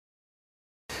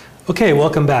Okay,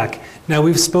 welcome back. Now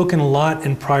we've spoken a lot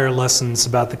in prior lessons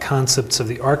about the concepts of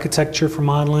the architecture for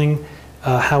modeling,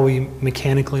 how we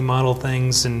mechanically model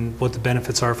things and what the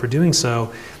benefits are for doing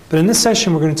so. But in this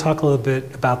session we're going to talk a little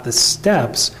bit about the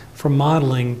steps for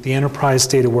modeling the enterprise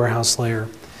data warehouse layer.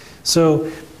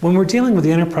 So when we're dealing with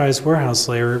the enterprise warehouse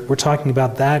layer, we're talking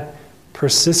about that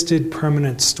persisted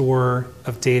permanent store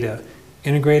of data,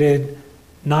 integrated,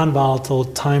 non-volatile,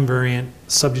 time-variant,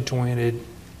 subject-oriented,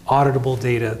 auditable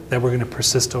data that we're going to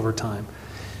persist over time.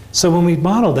 So when we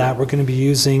model that, we're going to be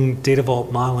using data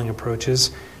vault modeling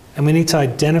approaches, and we need to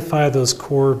identify those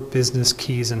core business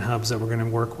keys and hubs that we're going to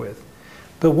work with.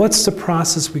 But what's the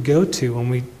process we go to when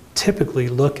we typically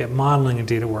look at modeling a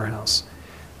data warehouse?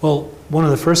 Well, one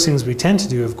of the first things we tend to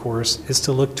do, of course, is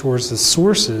to look towards the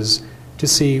sources to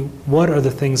see what are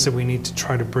the things that we need to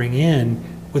try to bring in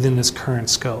within this current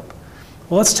scope.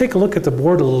 Well, let's take a look at the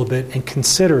board a little bit and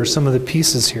consider some of the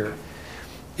pieces here.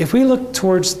 If we look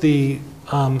towards the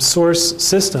source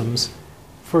systems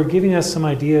for giving us some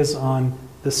ideas on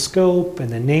the scope and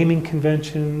the naming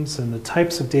conventions and the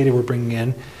types of data we're bringing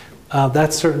in,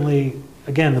 that's certainly,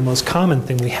 again, the most common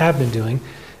thing we have been doing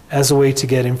as a way to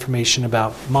get information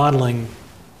about modeling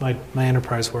my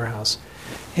enterprise warehouse.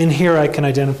 In here I can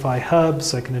identify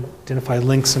hubs, I can identify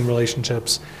links and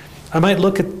relationships. I might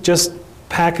look at just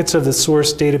packets of the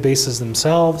source databases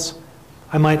themselves.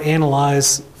 I might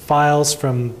analyze files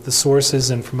from the sources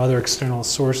and from other external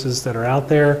sources that are out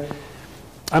there.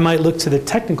 I might look to the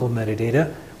technical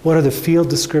metadata. What are the field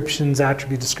descriptions,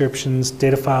 attribute descriptions,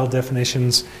 data file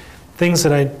definitions, things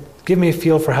that give me a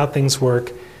feel for how things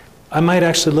work. I might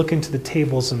actually look into the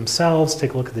tables themselves,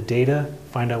 take a look at the data,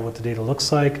 find out what the data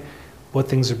looks like, what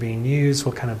things are being used,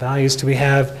 what kind of values do we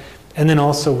have, and then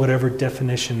also whatever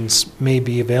definitions may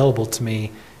be available to me,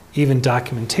 even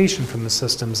documentation from the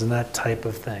systems and that type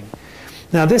of thing.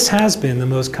 Now this has been the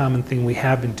most common thing we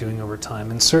have been doing over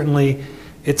time, and certainly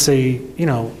it's a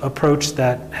approach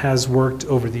that has worked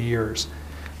over the years.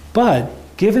 But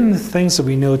given the things that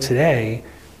we know today,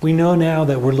 we know now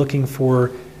that we're looking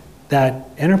for that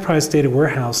enterprise data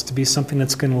warehouse to be something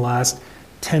that's going to last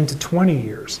 10 to 20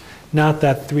 years, not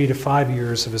that 3 to 5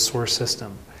 years of a source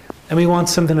system. And we want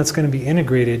something that's going to be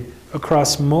integrated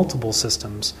across multiple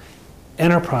systems,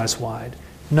 enterprise-wide,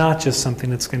 not just something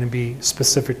that's going to be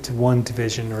specific to one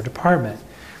division or department.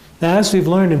 Now, as we've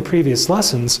learned in previous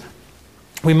lessons,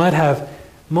 we might have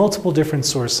multiple different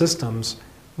source systems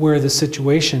where the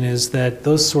situation is that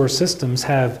those source systems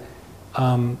have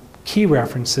key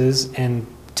references and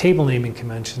table naming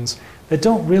conventions that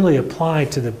don't really apply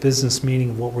to the business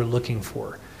meaning of what we're looking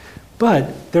for.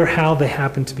 But they're how they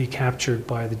happen to be captured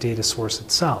by the data source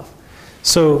itself.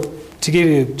 So to give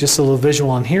you just a little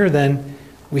visual on here then,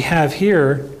 we have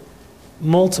here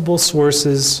multiple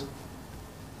sources.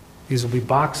 These will be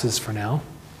boxes for now.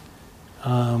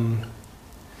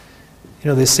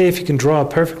 They say if you can draw a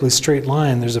perfectly straight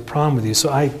line, there's a problem with you. So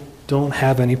I don't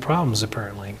have any problems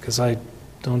apparently, because I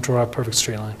don't draw a perfect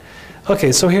straight line.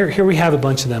 Okay, so here we have a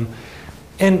bunch of them.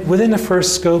 And within the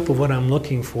first scope of what I'm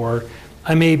looking for,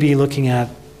 I may be looking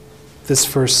at this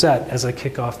first set as I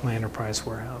kick off my enterprise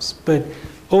warehouse. But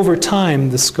over time,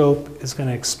 the scope is going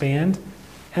to expand.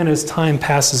 And as time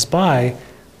passes by,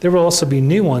 there will also be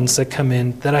new ones that come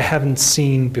in that I haven't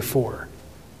seen before.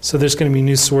 So there's going to be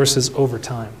new sources over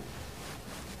time.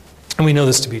 And we know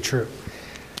this to be true.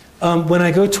 When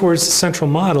I go towards the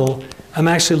central model, I'm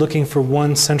actually looking for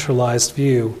one centralized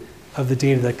view of the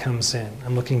data that comes in.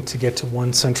 I'm looking to get to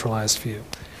one centralized view.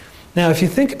 Now, if you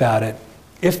think about it,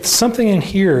 if something in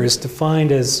here is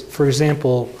defined as, for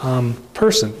example,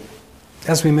 person,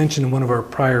 as we mentioned in one of our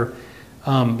prior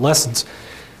lessons,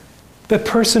 but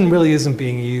person really isn't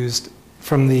being used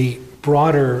from the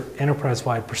broader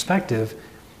enterprise-wide perspective,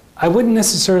 I wouldn't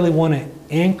necessarily want to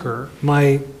anchor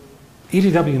my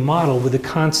EDW model with the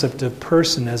concept of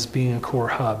person as being a core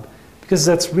hub, because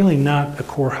that's really not a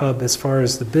core hub as far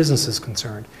as the business is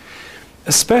concerned.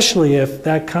 Especially if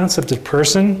that concept of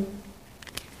person,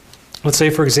 let's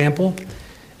say, for example,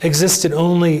 existed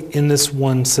only in this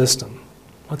one system.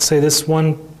 Let's say this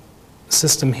one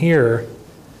system here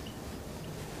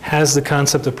has the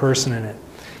concept of person in it.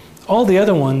 All the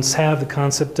other ones have the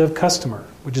concept of customer,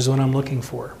 which is what I'm looking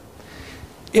for.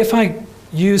 If I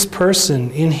use person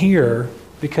in here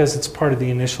because it's part of the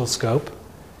initial scope,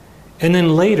 and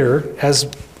then later,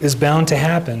 as is bound to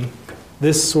happen,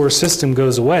 this source system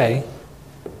goes away,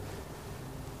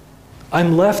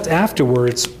 I'm left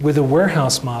afterwards with a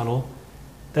warehouse model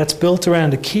that's built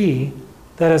around a key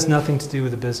that has nothing to do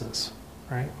with the business,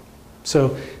 right?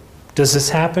 So Does this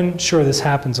happen? Sure, this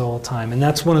happens all the time. And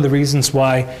that's one of the reasons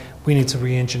why we need to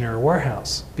re-engineer a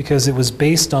warehouse, because it was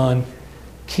based on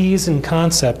keys and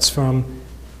concepts from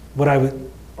what I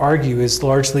would argue is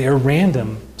largely a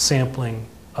random sampling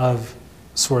of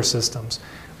source systems.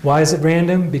 Why is it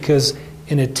random? Because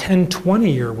in a 10,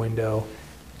 20-year window,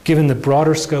 given the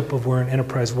broader scope of where an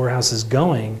enterprise warehouse is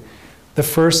going, the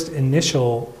first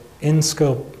initial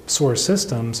in-scope source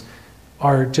systems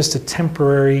are just a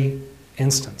temporary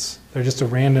instance. They're just a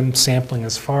random sampling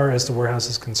as far as the warehouse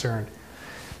is concerned.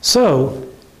 So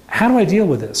how do I deal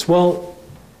with this? Well,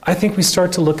 I think we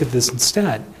start to look at this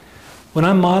instead. When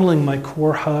I'm modeling my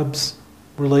core hubs,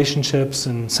 relationships,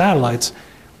 and satellites,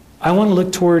 I want to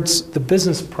look towards the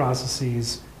business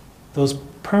processes, those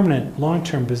permanent,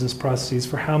 long-term business processes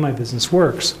for how my business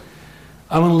works.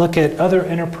 I want to look at other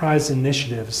enterprise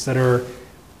initiatives that are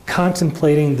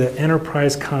contemplating the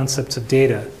enterprise concepts of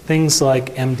data, things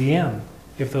like MDM,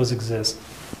 if those exist,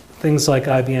 things like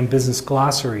IBM Business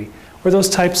Glossary, or those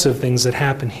types of things that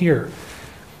happen here.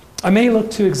 I may look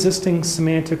to existing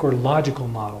semantic or logical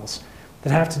models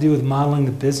that have to do with modeling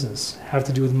the business, have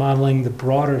to do with modeling the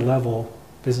broader level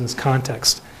business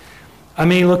context. I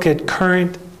may look at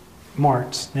current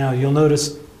marts. Now, you'll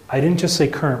notice I didn't just say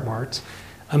current marts.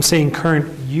 I'm saying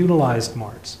current utilized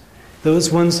marts.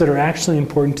 Those ones that are actually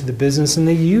important to the business and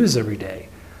they use every day,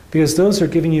 because those are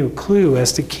giving you a clue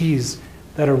as to keys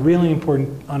that are really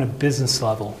important on a business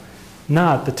level,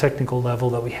 not the technical level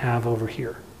that we have over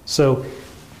here. So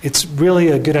it's really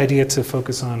a good idea to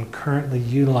focus on currently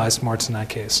utilized marts in that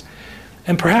case.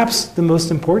 And perhaps the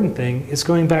most important thing is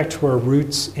going back to our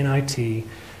roots in IT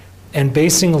and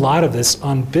basing a lot of this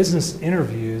on business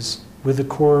interviews with the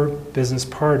core business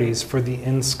parties for the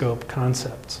in-scope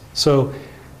concepts. So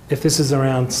if this is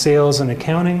around sales and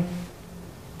accounting,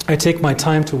 I take my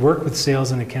time to work with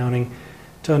sales and accounting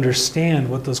to understand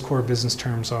what those core business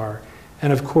terms are.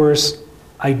 And of course,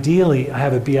 ideally, I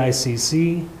have a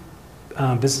BICC,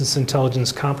 Business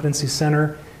Intelligence Competency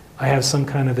Center. I have some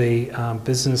kind of a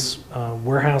business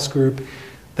warehouse group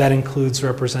that includes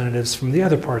representatives from the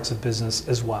other parts of business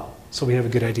as well. So we have a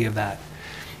good idea of that.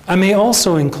 I may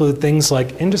also include things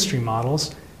like industry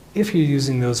models, if you're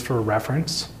using those for a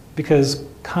reference, because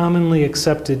commonly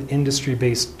accepted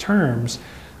industry-based terms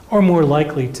are more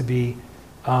likely to be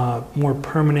more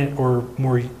permanent or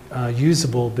more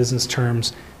usable business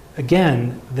terms,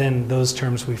 again, than those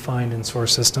terms we find in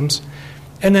source systems.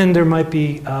 And then there might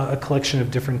be a collection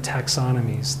of different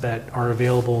taxonomies that are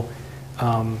available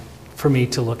for me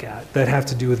to look at that have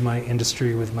to do with my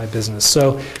industry, with my business.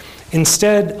 So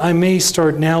instead, I may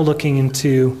start now looking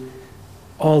into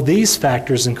all these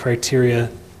factors and criteria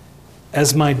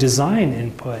as my design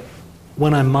input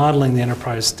when I'm modeling the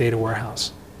enterprise data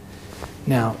warehouse.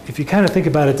 Now, if you kind of think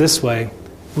about it this way,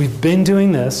 we've been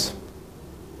doing this.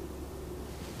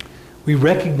 We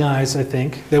recognize, I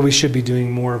think, that we should be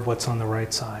doing more of what's on the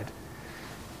right side.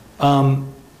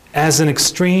 As an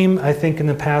extreme, I think in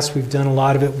the past we've done a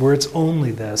lot of it where it's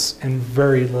only this and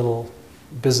very little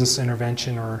business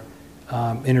intervention or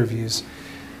interviews.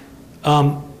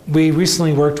 We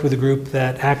recently worked with a group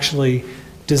that actually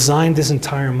designed this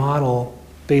entire model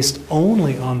based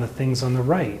only on the things on the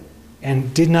right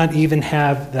and did not even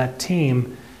have that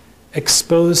team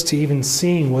exposed to even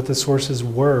seeing what the sources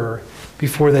were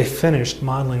before they finished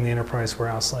modeling the enterprise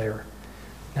warehouse layer.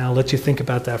 Now I'll let you think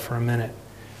about that for a minute.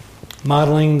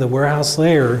 Modeling the warehouse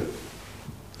layer,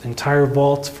 the entire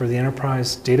vault for the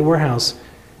enterprise data warehouse,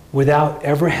 without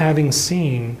ever having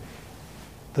seen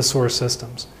the source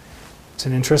systems. It's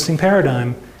an interesting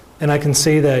paradigm, and I can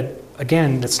say that,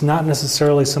 again, it's not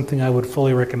necessarily something I would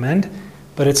fully recommend,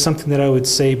 but it's something that I would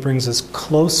say brings us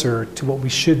closer to what we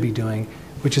should be doing,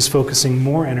 which is focusing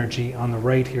more energy on the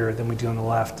right here than we do on the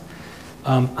left.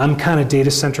 I'm kind of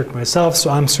data-centric myself, so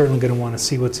I'm certainly going to want to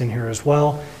see what's in here as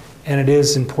well. And it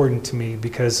is important to me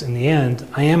because in the end,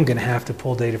 I am going to have to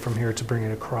pull data from here to bring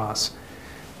it across.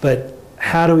 But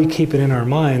how do we keep it in our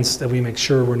minds that we make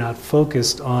sure we're not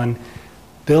focused on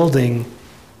building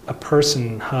a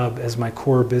person hub as my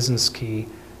core business key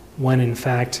when in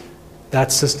fact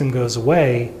that system goes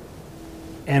away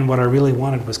and what I really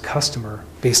wanted was customer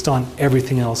based on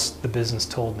everything else the business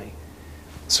told me.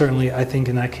 Certainly, I think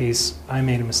in that case, I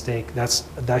made a mistake.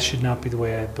 That should not be the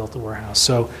way I built the warehouse.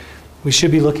 So we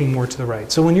should be looking more to the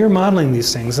right. So when you're modeling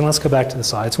these things, and let's go back to the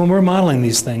slides, when we're modeling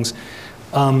these things,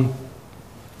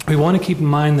 we want to keep in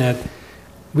mind that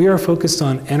we are focused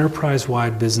on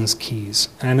enterprise-wide business keys.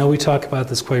 And I know we talk about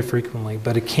this quite frequently,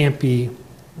 but it can't be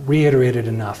reiterated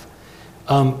enough.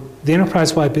 The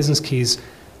enterprise-wide business keys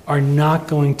are not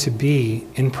going to be,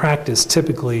 in practice,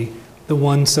 typically, the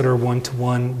ones that are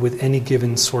one-to-one with any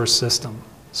given source system.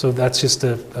 So that's just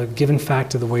a given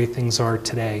fact of the way things are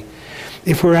today.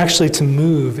 If we're actually to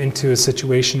move into a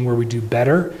situation where we do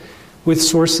better with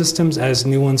source systems as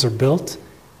new ones are built,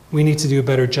 we need to do a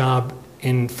better job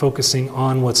in focusing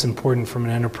on what's important from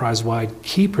an enterprise-wide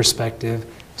key perspective,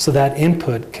 so that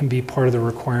input can be part of the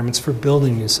requirements for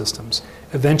building new systems.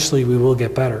 Eventually, we will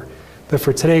get better. But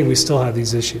for today, we still have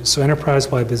these issues. So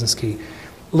enterprise-wide business key.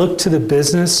 Look to the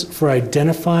business for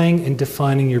identifying and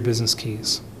defining your business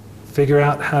keys. Figure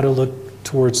out how to look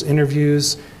towards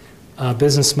interviews,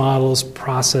 business models,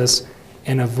 process,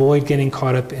 and avoid getting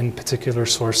caught up in particular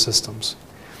source systems.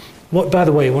 By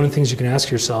the way, one of the things you can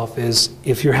ask yourself is,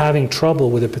 if you're having trouble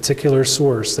with a particular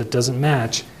source that doesn't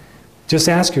match, just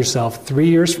ask yourself, 3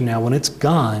 years from now, when it's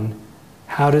gone,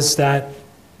 how does that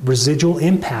residual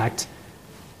impact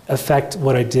affect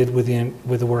what I did with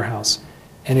the warehouse?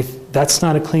 And if that's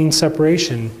not a clean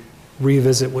separation,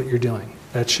 revisit what you're doing.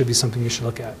 That should be something you should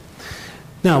look at.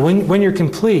 Now, when you're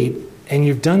complete and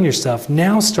you've done your stuff,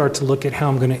 now start to look at how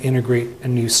I'm going to integrate a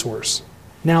new source.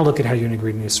 Now look at how you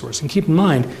integrate a new source. And keep in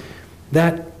mind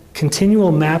that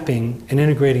continual mapping and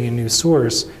integrating a new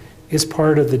source is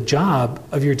part of the job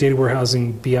of your data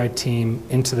warehousing BI team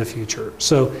into the future.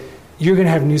 So you're going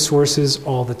to have new sources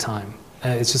all the time.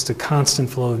 It's just a constant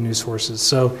flow of new sources.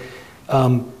 So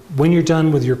when you're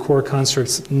done with your core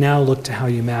constructs, now look to how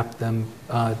you map them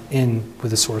in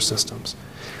with the source systems.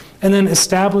 And then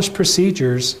establish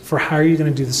procedures for how are you going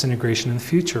to do this integration in the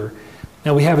future.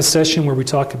 Now, we have a session where we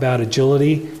talk about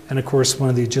agility, and of course one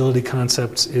of the agility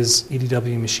concepts is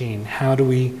EDW machine. How do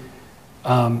we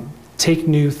take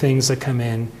new things that come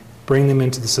in, bring them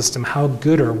into the system? How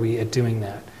good are we at doing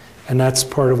that? And that's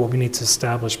part of what we need to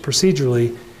establish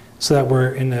procedurally, so that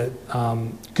we're in a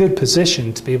good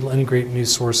position to be able to integrate new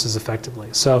sources effectively.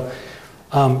 So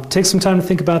take some time to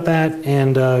think about that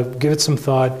and give it some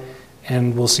thought,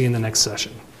 and we'll see you in the next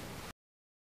session.